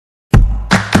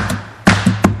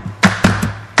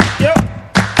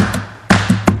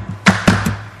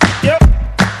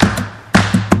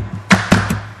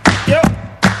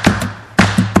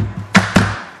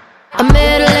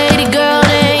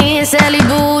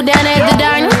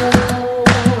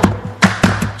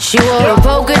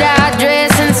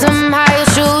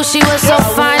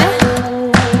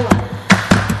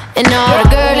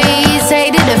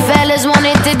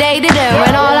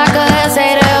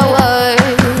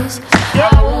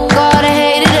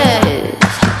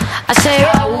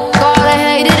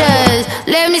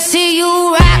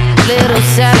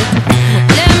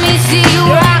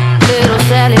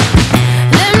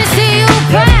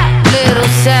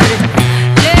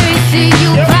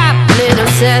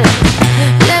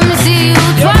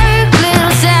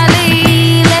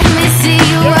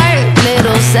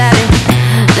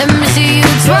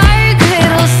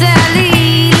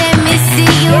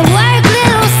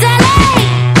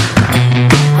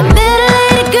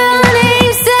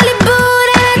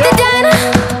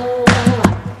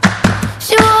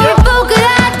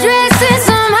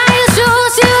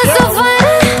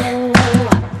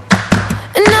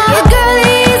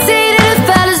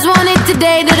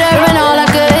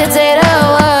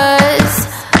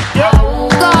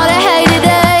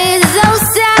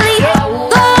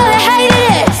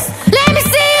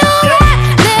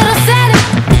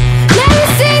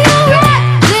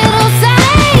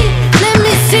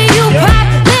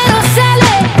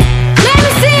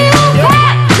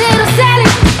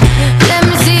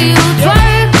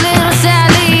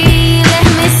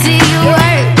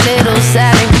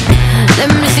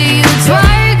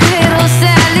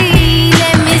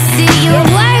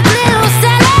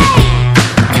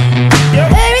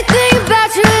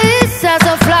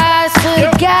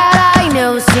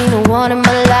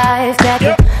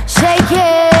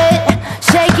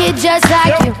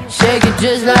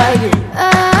like it.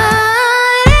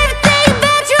 Everything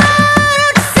about you,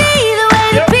 don't you see the way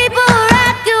the people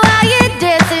rock you while you're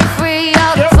dancing free?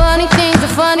 All the funny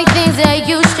things that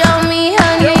you show me,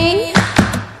 honey.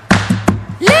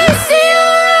 Let me see you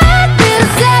rock, little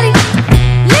Sadie.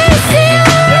 Let me see you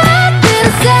rock,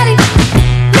 little Sadie.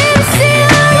 Let me see you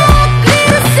rock,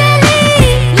 little Sadie.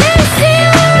 Let me see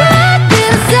you rock,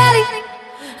 little Sadie.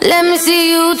 Let me see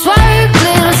you twerk,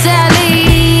 little Sally.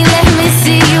 Let me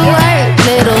see you work,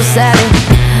 little Sally.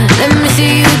 Let me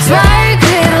see you twerk.